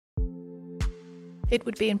It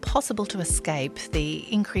would be impossible to escape the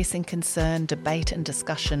increasing concern, debate and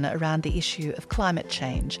discussion around the issue of climate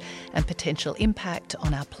change and potential impact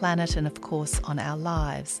on our planet and, of course, on our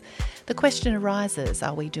lives. The question arises,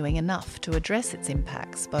 are we doing enough to address its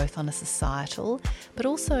impacts, both on a societal but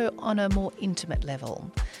also on a more intimate level?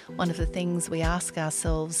 One of the things we ask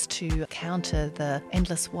ourselves to counter the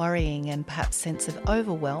endless worrying and perhaps sense of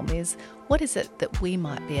overwhelm is, what is it that we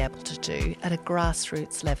might be able to do at a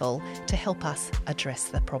grassroots level to help us address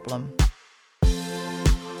the problem?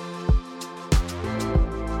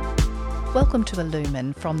 Welcome to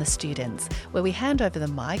Illumine from the students, where we hand over the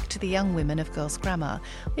mic to the young women of Girls Grammar.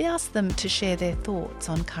 We ask them to share their thoughts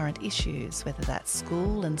on current issues, whether that's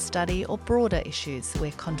school and study or broader issues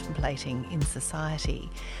we're contemplating in society.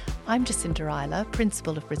 I'm Jacinda Eiler,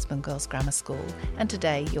 Principal of Brisbane Girls Grammar School, and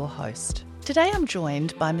today your host. Today I'm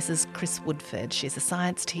joined by Mrs. Chris Woodford. She's a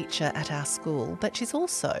science teacher at our school, but she's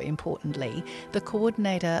also, importantly, the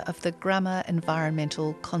coordinator of the Grammar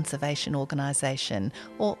Environmental Conservation Organisation,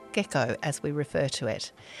 or GECO as we refer to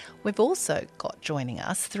it. We've also got joining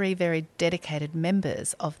us three very dedicated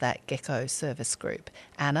members of that GECO service group.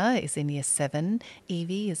 Anna is in Year 7,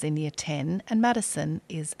 Evie is in Year 10, and Madison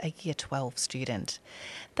is a Year 12 student.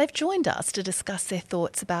 They've joined us to discuss their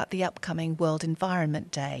thoughts about the upcoming World Environment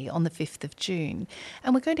Day on the 5th of June,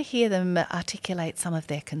 and we're going to hear them articulate some of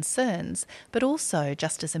their concerns, but also,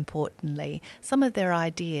 just as importantly, some of their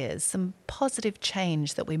ideas, some positive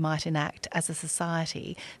change that we might enact as a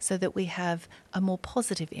society so that we have a more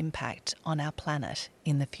positive impact on our planet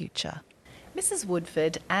in the future. Mrs.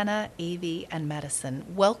 Woodford, Anna, Evie and Madison,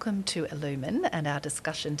 welcome to Illumine and our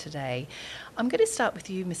discussion today. I'm going to start with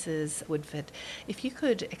you, Mrs. Woodford. If you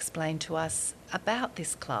could explain to us about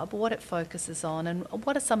this club, what it focuses on and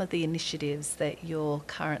what are some of the initiatives that you're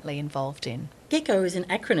currently involved in? GECO is an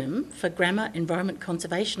acronym for Grammar Environment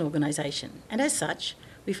Conservation Organisation, and as such,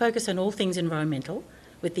 we focus on all things environmental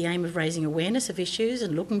with the aim of raising awareness of issues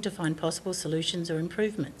and looking to find possible solutions or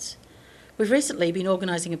improvements. We've recently been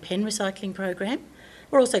organising a pen recycling program.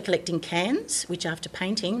 We're also collecting cans, which after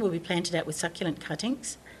painting will be planted out with succulent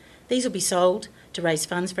cuttings. These will be sold to raise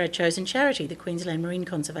funds for our chosen charity, the Queensland Marine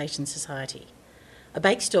Conservation Society. A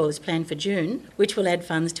bake stall is planned for June, which will add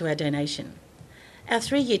funds to our donation. Our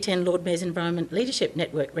 3 Year 10 Lord Mayor's Environment Leadership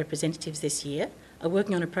Network representatives this year are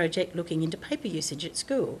working on a project looking into paper usage at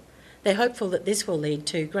school. They're hopeful that this will lead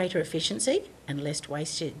to greater efficiency and less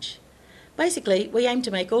wastage. Basically, we aim to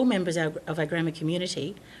make all members of our grammar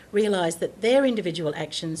community realise that their individual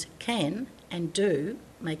actions can and do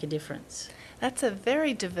make a difference. That's a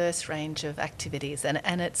very diverse range of activities and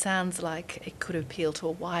it sounds like it could appeal to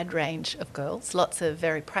a wide range of girls, lots of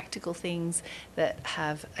very practical things that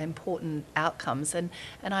have important outcomes and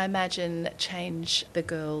I imagine change the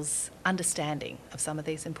girls' understanding of some of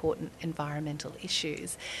these important environmental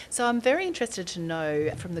issues. So I'm very interested to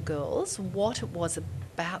know from the girls what it was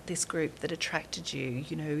about this group that attracted you.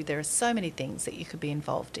 You know, there are so many things that you could be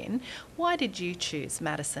involved in. Why did you choose,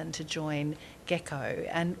 Madison, to join GECO,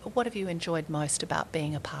 and what have you enjoyed most about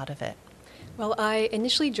being a part of it? Well, I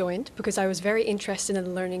initially joined because I was very interested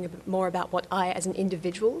in learning a bit more about what I as an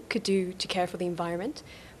individual could do to care for the environment.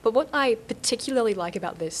 But what I particularly like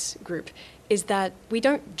about this group is that we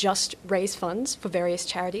don't just raise funds for various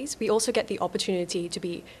charities, we also get the opportunity to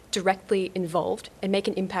be directly involved and make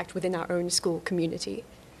an impact within our own school community.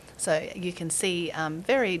 So you can see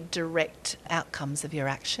very direct outcomes of your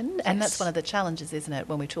action, and that's one of the challenges, isn't it,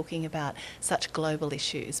 when we're talking about such global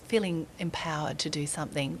issues, feeling empowered to do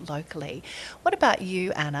something locally. What about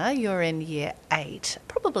you, Anna? You're in Year 8,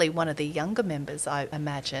 probably one of the younger members, I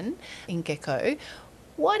imagine, in GECO.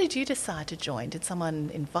 Why did you decide to join? Did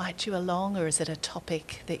someone invite you along, or is it a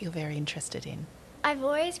topic that you're very interested in? I've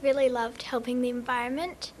always really loved helping the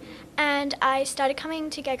environment, and I started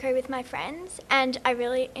coming to GECO with my friends and I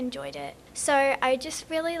really enjoyed it. So I just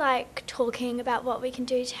really like talking about what we can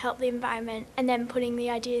do to help the environment and then putting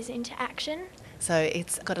the ideas into action. So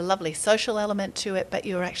it's got a lovely social element to it, but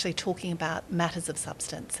you're actually talking about matters of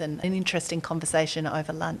substance and an interesting conversation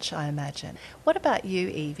over lunch, I imagine. What about you,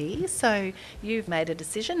 Evie? So you've made a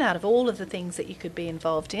decision out of all of the things that you could be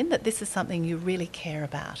involved in that this is something you really care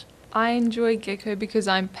about. I enjoy GECO because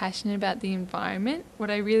I'm passionate about the environment. What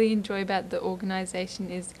I really enjoy about the organisation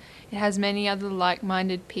is it has many other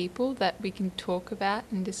like-minded people that we can talk about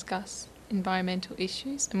and discuss environmental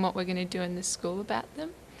issues and what we're going to do in the school about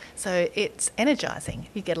them. So it's energising.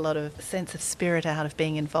 You get a lot of sense of spirit out of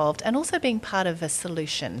being involved and also being part of a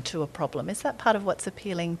solution to a problem. Is that part of what's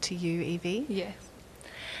appealing to you, Evie? Yes.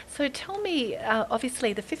 So tell me,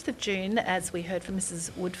 obviously the 5th of June, as we heard from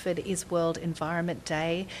Mrs Woodford, is World Environment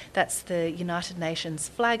Day. That's the United Nations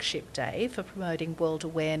flagship day for promoting world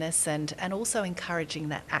awareness and also encouraging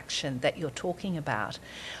that action that you're talking about.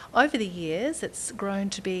 Over the years, it's grown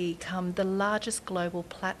to become the largest global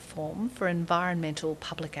platform for environmental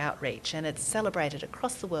public outreach, and it's celebrated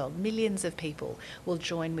across the world. Millions of people will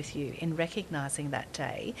join with you in recognising that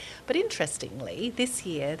day. But interestingly, this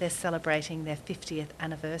year they're celebrating their 50th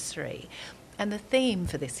anniversary. And the theme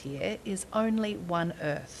for this year is Only One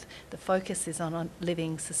Earth. The focus is on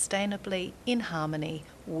living sustainably in harmony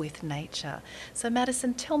with nature. So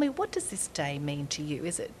Madison, tell me, what does this day mean to you?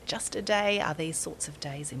 Is it just a day? Are these sorts of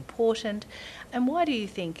days important? And why do you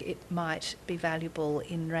think it might be valuable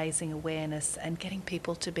in raising awareness and getting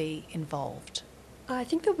people to be involved? I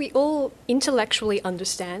think that we all intellectually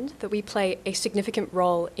understand that we play a significant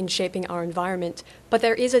role in shaping our environment, but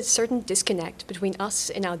there is a certain disconnect between us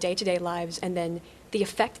in our day-to-day lives and then the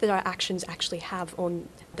effect that our actions actually have on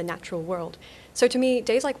the natural world. So to me,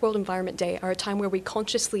 days like World Environment Day are a time where we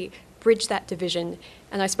consciously bridge that division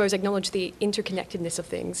and I suppose acknowledge the interconnectedness of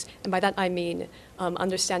things. And by that I mean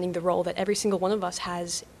understanding the role that every single one of us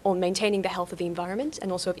has on maintaining the health of the environment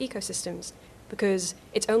and also of ecosystems. Because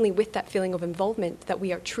it's only with that feeling of involvement that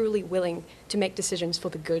we are truly willing to make decisions for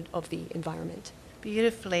the good of the environment.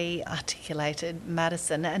 Beautifully articulated,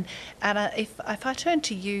 Madison. And Anna, if I turn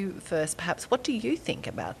to you first, perhaps, what do you think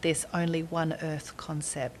about this Only One Earth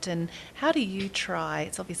concept? And how do you try,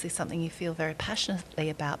 it's obviously something you feel very passionately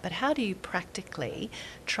about, but how do you practically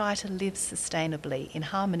try to live sustainably in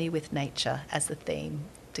harmony with nature, as the theme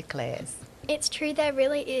declares? It's true, there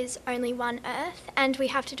really is only one Earth, and we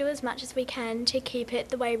have to do as much as we can to keep it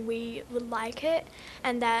the way we would like it,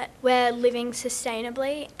 and that we're living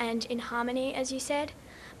sustainably and in harmony, as you said,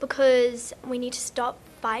 because we need to stop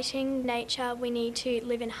fighting nature, we need to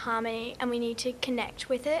live in harmony, and we need to connect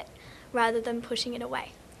with it rather than pushing it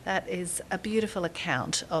away. That is a beautiful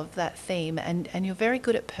account of that theme, and you're very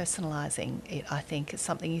good at personalising it, I think. It's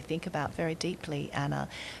something you think about very deeply, Anna.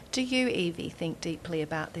 Do you, Evie, think deeply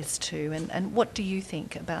about this too? And what do you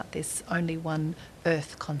think about this Only One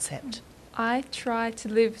Earth concept? I try to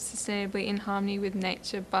live sustainably in harmony with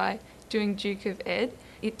nature by doing Duke of Ed.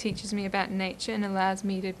 It teaches me about nature and allows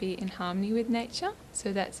me to be in harmony with nature.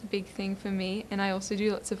 So that's a big thing for me. And I also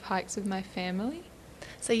do lots of hikes with my family.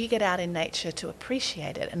 So you get out in nature to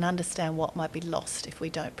appreciate it and understand what might be lost if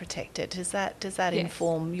we don't protect it. Does that Yes.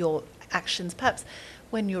 inform your actions, perhaps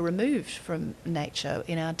when you're removed from nature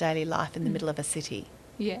in our daily life in the middle of a city?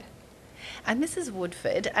 Yeah. And Mrs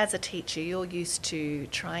Woodford, as a teacher, you're used to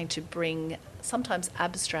trying to bring sometimes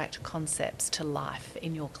abstract concepts to life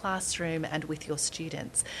in your classroom and with your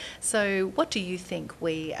students. So what do you think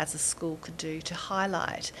we as a school could do to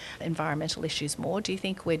highlight environmental issues more? Do you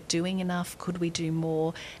think we're doing enough? Could we do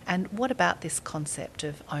more? And what about this concept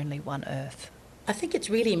of Only One Earth? I think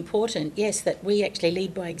it's really important, yes, that we actually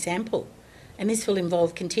lead by example. And this will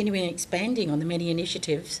involve continuing and expanding on the many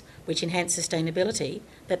initiatives which enhance sustainability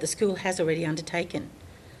that the school has already undertaken.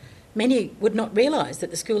 Many would not realise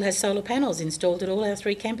that the school has solar panels installed at all our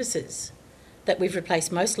 3 campuses, that we've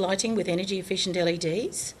replaced most lighting with energy efficient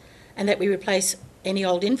LEDs, and that we replace any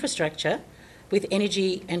old infrastructure with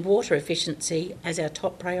energy and water efficiency as our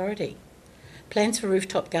top priority. Plans for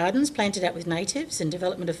rooftop gardens planted out with natives and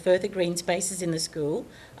development of further green spaces in the school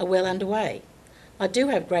are well underway. I do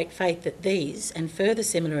have great faith that these and further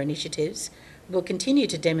similar initiatives will continue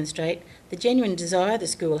to demonstrate the genuine desire the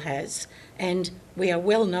school has, and we are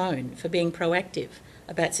well known for being proactive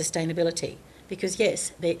about sustainability, because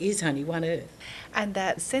yes, there is only one Earth. And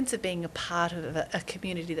that sense of being a part of a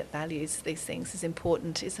community that values these things is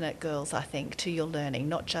important, isn't it, girls, I think, to your learning?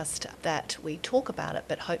 Not just that we talk about it,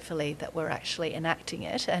 but hopefully that we're actually enacting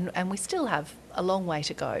it. And we still have a long way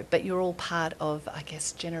to go, but you're all part of, I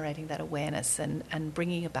guess, generating that awareness and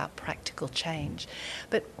bringing about practical change.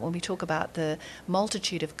 But when we talk about the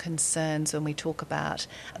multitude of concerns, when we talk about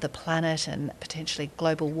the planet and potentially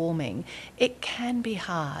global warming, it can be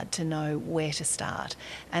hard to know where to start,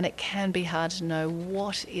 and it can be hard to know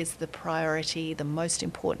what is the priority, the most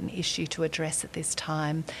important issue to address at this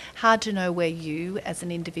time. Hard to know where you as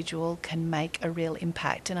an individual can make a real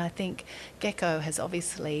impact, and I think Gecko has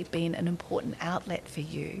obviously been an important outlet for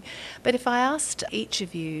you. But if I asked each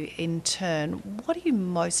of you in turn, what are you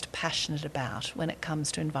most passionate about when it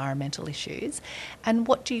comes to environmental issues, and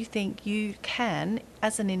what do you think you can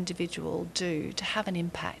as an individual do to have an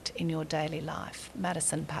impact in your daily life?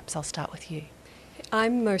 Madison, perhaps I'll start with you.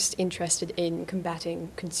 I'm most interested in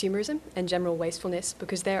combating consumerism and general wastefulness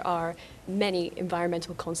because there are many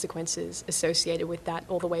environmental consequences associated with that,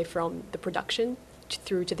 all the way from the production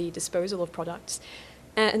through to the disposal of products.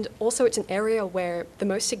 And also it's an area where the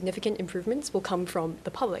most significant improvements will come from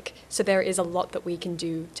the public. So there is a lot that we can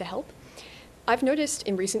do to help. I've noticed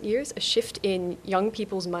in recent years a shift in young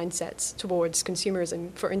people's mindsets towards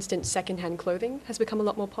consumerism. For instance, secondhand clothing has become a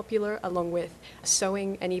lot more popular, along with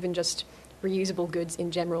sewing and even just reusable goods in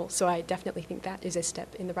general. So I definitely think that is a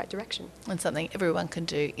step in the right direction. And something everyone can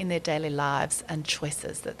do in their daily lives and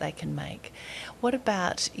choices that they can make. What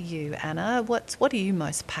about you, Anna? What are you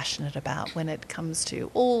most passionate about when it comes to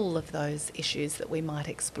all of those issues that we might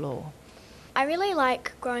explore? I really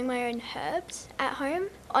like growing my own herbs at home.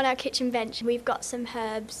 On our kitchen bench, we've got some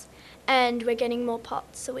herbs and we're getting more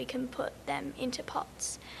pots so we can put them into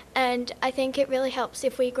pots. And I think it really helps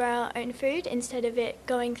if we grow our own food instead of it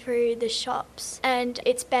going through the shops. And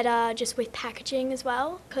it's better just with packaging as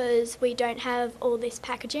well, because we don't have all this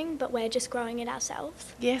packaging, but we're just growing it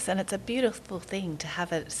ourselves. Yes, and it's a beautiful thing to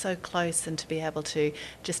have it so close and to be able to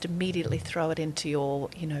just immediately throw it into your,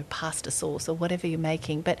 pasta sauce or whatever you're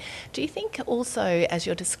making. But do you think also, as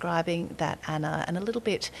you're describing that, Anna, and a little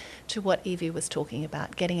bit to what Evie was talking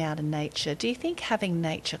about, getting out in nature, do you think having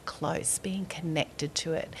nature close, being connected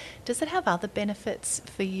to it, does it have other benefits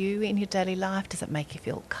for you in your daily life? Does it make you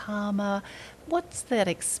feel calmer? What's that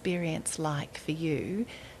experience like for you,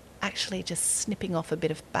 actually just snipping off a bit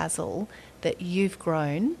of basil that you've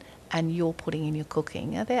grown and you're putting in your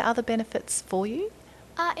cooking? Are there other benefits for you?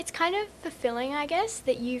 It's kind of fulfilling, I guess,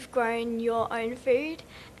 that you've grown your own food,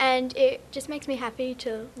 and it just makes me happy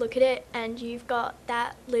to look at it and you've got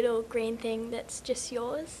that little green thing that's just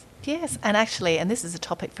yours. Yes, and actually, and this is a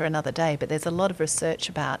topic for another day, but there's a lot of research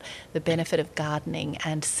about the benefit of gardening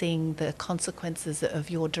and seeing the consequences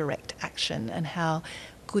of your direct action and how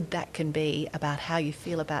good that can be about how you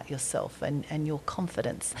feel about yourself and your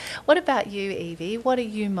confidence. What about you, Evie? What are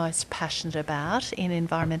you most passionate about in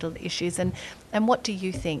environmental issues, and what do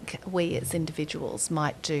you think we as individuals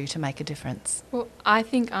might do to make a difference? Well, I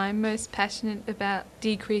think I'm most passionate about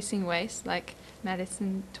decreasing waste, like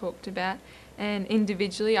Madison talked about. And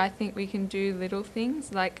individually, I think we can do little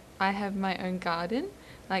things. Like I have my own garden,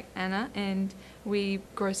 like Anna, and we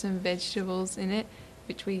grow some vegetables in it,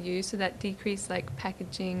 which we use, so that decrease like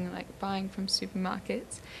packaging, like buying from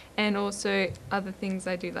supermarkets. And also other things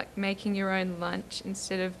I do, like making your own lunch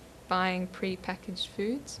instead of buying pre-packaged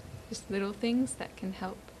foods. Just little things that can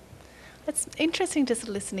help. It's interesting just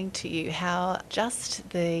listening to you, how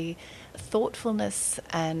just the thoughtfulness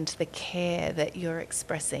and the care that you're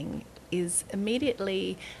expressing is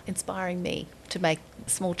immediately inspiring me to make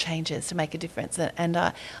small changes, to make a difference. And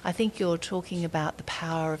I think you're talking about the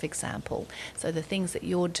power of example. So the things that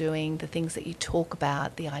you're doing, the things that you talk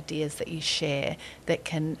about, the ideas that you share that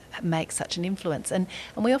can make such an influence. And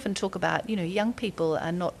we often talk about, young people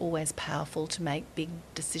are not always powerful to make big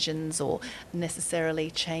decisions or necessarily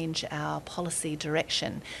change our policy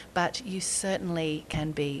direction, but you certainly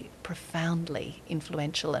can be profoundly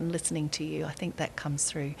influential, and listening to you, I think that comes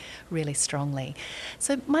through really strongly.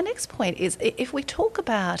 So my next point is, if we talk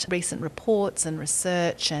about recent reports and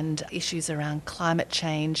research and issues around climate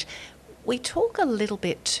change, we talk a little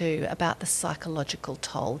bit too about the psychological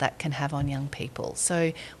toll that can have on young people.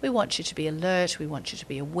 So we want you to be alert, we want you to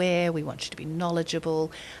be aware, we want you to be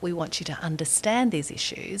knowledgeable, we want you to understand these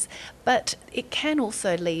issues, but it can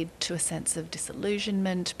also lead to a sense of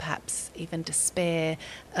disillusionment, perhaps even despair,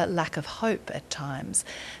 a lack of hope at times.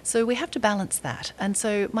 So we have to balance that. And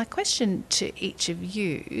so my question to each of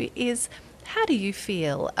you is, how do you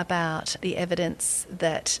feel about the evidence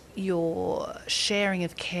that your sharing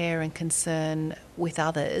of care and concern with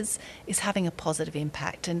others is having a positive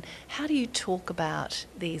impact? And how do you talk about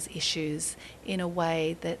these issues in a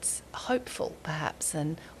way that's hopeful, perhaps,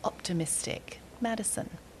 and optimistic? Madison?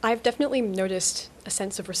 I've definitely noticed a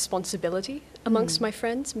sense of responsibility amongst my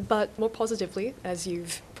friends, but more positively, as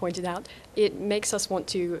you've pointed out, it makes us want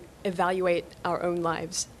to evaluate our own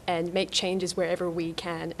lives and make changes wherever we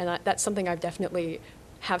can. And that's something I've definitely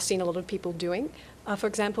have seen a lot of people doing. For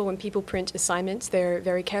example, when people print assignments, they're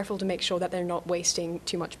very careful to make sure that they're not wasting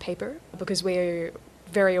too much paper, because we're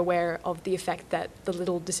very aware of the effect that the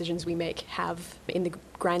little decisions we make have in the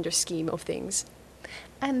grander scheme of things.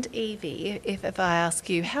 And Evie, if I ask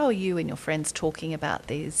you, how are you and your friends talking about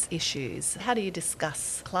these issues? How do you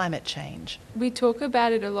discuss climate change? We talk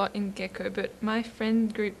about it a lot in Gecko, but my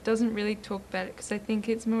friend group doesn't really talk about it because I think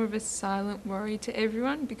it's more of a silent worry to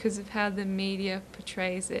everyone because of how the media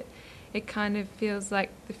portrays it. It kind of feels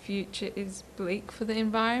like the future is bleak for the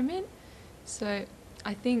environment. So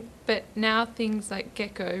I think, but now things like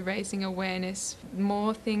Gecko raising awareness,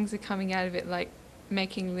 more things are coming out of it, like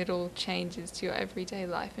making little changes to your everyday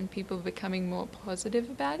life and people becoming more positive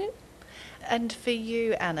about it. And for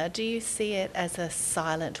you, Anna, do you see it as a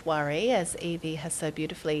silent worry, as Evie has so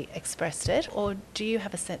beautifully expressed it, or do you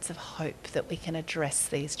have a sense of hope that we can address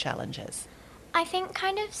these challenges? I think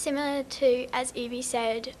kind of similar to, as Evie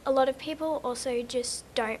said, a lot of people also just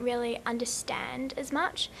don't really understand as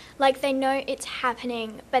much. Like, they know it's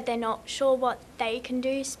happening, but they're not sure what they can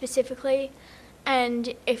do specifically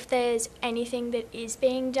and if there's anything that is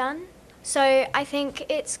being done. So I think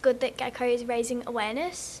it's good that Gecko is raising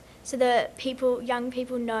awareness so that young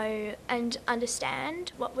people know and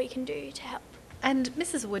understand what we can do to help. And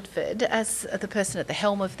Mrs. Woodford, as the person at the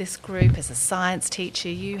helm of this group, as a science teacher,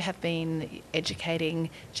 you have been educating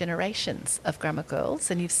generations of grammar girls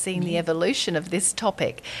and you've seen the evolution of this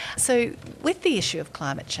topic. So with the issue of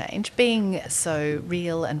climate change being so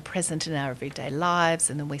real and present in our everyday lives,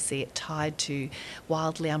 and then we see it tied to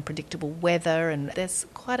wildly unpredictable weather, and there's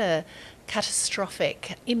quite a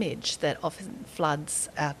catastrophic image that often floods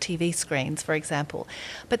our TV screens, for example.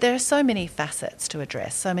 But there are so many facets to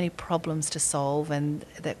address, so many problems to solve, and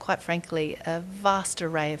that, quite frankly, a vast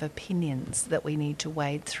array of opinions that we need to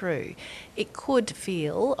wade through. It could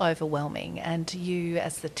feel overwhelming, and you,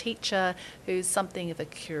 as the teacher who's something of a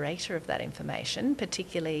curator of that information,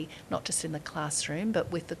 particularly not just in the classroom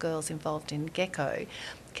but with the girls involved in Gecko,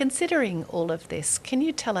 considering all of this, can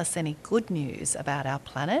you tell us any good news about our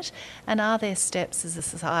planet? And are there steps as a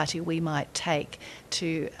society we might take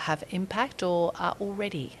to have impact, or are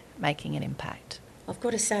already making an impact? I've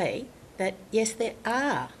got to say that, yes, there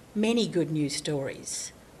are many good news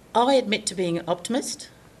stories. I admit to being an optimist,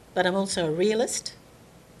 but I'm also a realist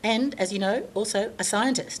and, as you know, also a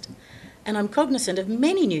scientist. And I'm cognizant of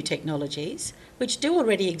many new technologies which do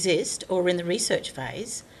already exist or are in the research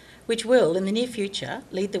phase, which will, in the near future,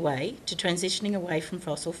 lead the way to transitioning away from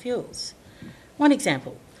fossil fuels. One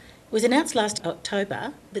example: it was announced last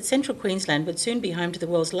October that Central Queensland would soon be home to the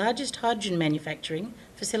world's largest hydrogen manufacturing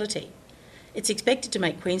facility. It's expected to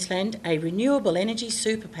make Queensland a renewable energy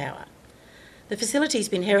superpower. The facility has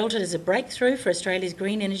been heralded as a breakthrough for Australia's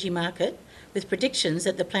green energy market, with predictions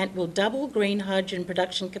that the plant will double green hydrogen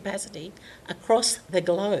production capacity across the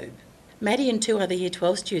globe. Maddie and two other Year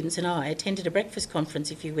 12 students and I attended a breakfast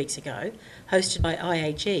conference a few weeks ago, hosted by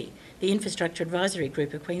IAG, the Infrastructure Advisory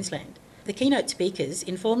Group of Queensland. The keynote speakers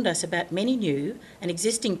informed us about many new and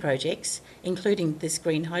existing projects, including this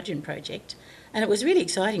green hydrogen project, and it was really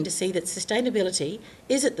exciting to see that sustainability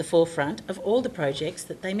is at the forefront of all the projects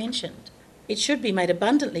that they mentioned. It should be made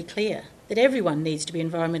abundantly clear that everyone needs to be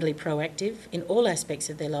environmentally proactive in all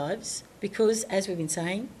aspects of their lives, because, as we've been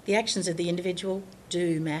saying, the actions of the individual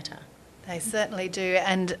do matter. They certainly do.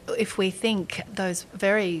 And if we think those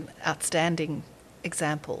very outstanding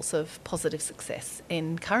examples of positive success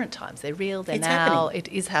in current times, they're real, they're now, happening. It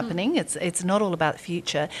is happening. It's not all about the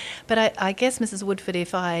future. But I guess, Mrs. Woodford,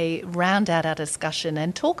 if I round out our discussion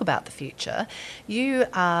and talk about the future, you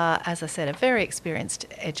are, as I said, a very experienced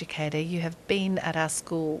educator. You have been at our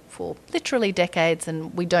school for literally decades,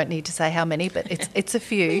 and we don't need to say how many, but it's a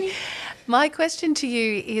few. My question to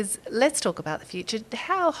you is, let's talk about the future.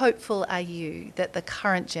 How hopeful are you that the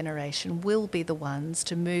current generation will be the ones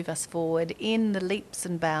to move us forward in the leaps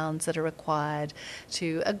and bounds that are required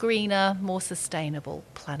to a greener, more sustainable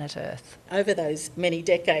planet Earth? Over those many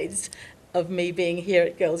decades of me being here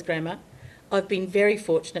at Girls Grammar, I've been very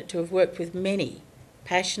fortunate to have worked with many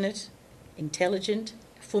passionate, intelligent,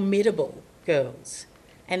 formidable girls.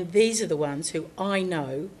 And these are the ones who I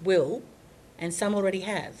know will, and some already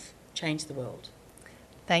have, change the world.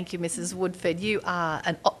 Thank you, Mrs. Woodford. You are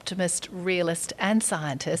an optimist, realist and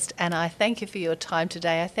scientist, and I thank you for your time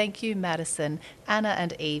today. I thank you, Madison, Anna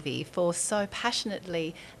and Evie, for so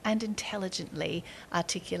passionately and intelligently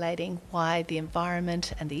articulating why the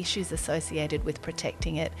environment and the issues associated with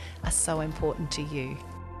protecting it are so important to you.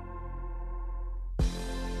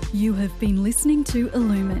 You have been listening to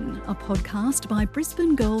Illumin, a podcast by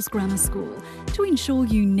Brisbane Girls Grammar School. To ensure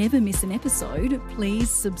you never miss an episode, please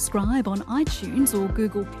subscribe on iTunes or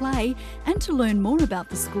Google Play, and to learn more about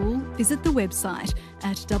the school, visit the website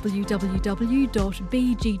at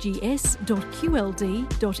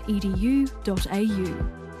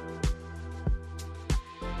www.bggs.qld.edu.au.